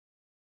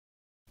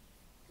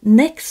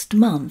Next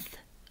month,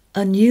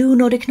 a new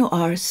Nordic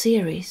Noir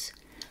series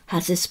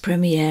has its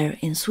premiere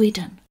in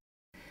Sweden.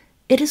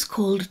 It is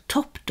called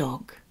Top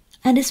Dog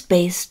and is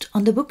based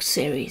on the book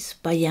series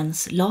by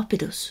Jens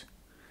Lapidus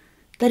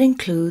that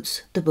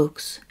includes the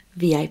books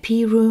VIP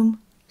Room,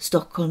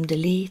 Stockholm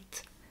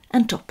Delete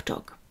and Top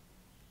Dog.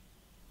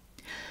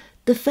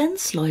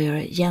 Defense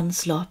lawyer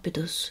Jens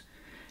Lapidus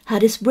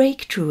had his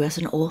breakthrough as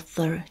an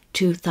author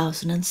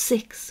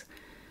 2006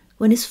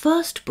 when his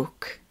first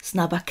book,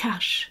 Snabba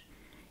Cash,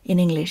 in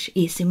English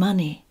Easy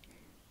Money,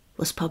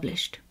 was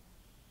published.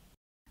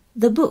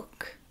 The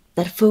book,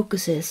 that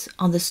focuses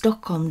on the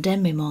Stockholm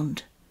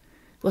demimonde,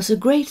 was a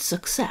great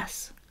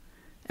success,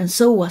 and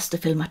so was the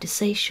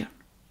filmatisation.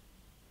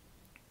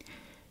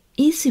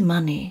 Easy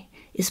Money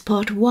is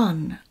part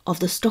 1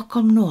 of the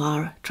Stockholm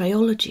Noir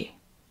trilogy.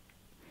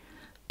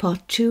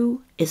 Part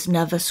 2 is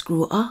Never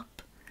Screw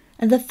Up,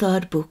 and the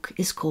third book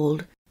is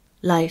called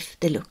Life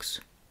Deluxe.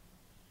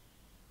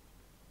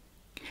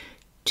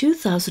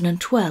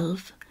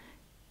 2012,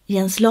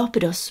 Jens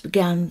Lapidus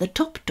began the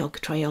Top Dog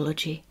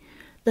trilogy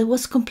that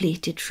was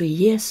completed 3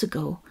 years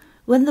ago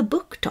when the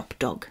book Top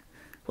Dog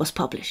was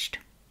published.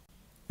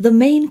 The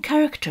main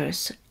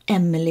characters,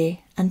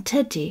 Emily and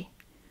Teddy,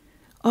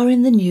 are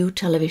in the new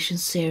television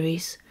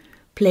series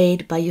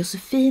played by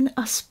Josefin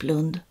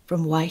Asplund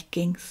from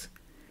Vikings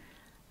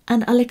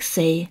and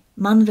Alexei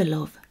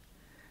Manvelov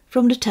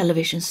from the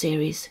television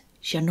series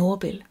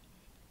Chernobyl.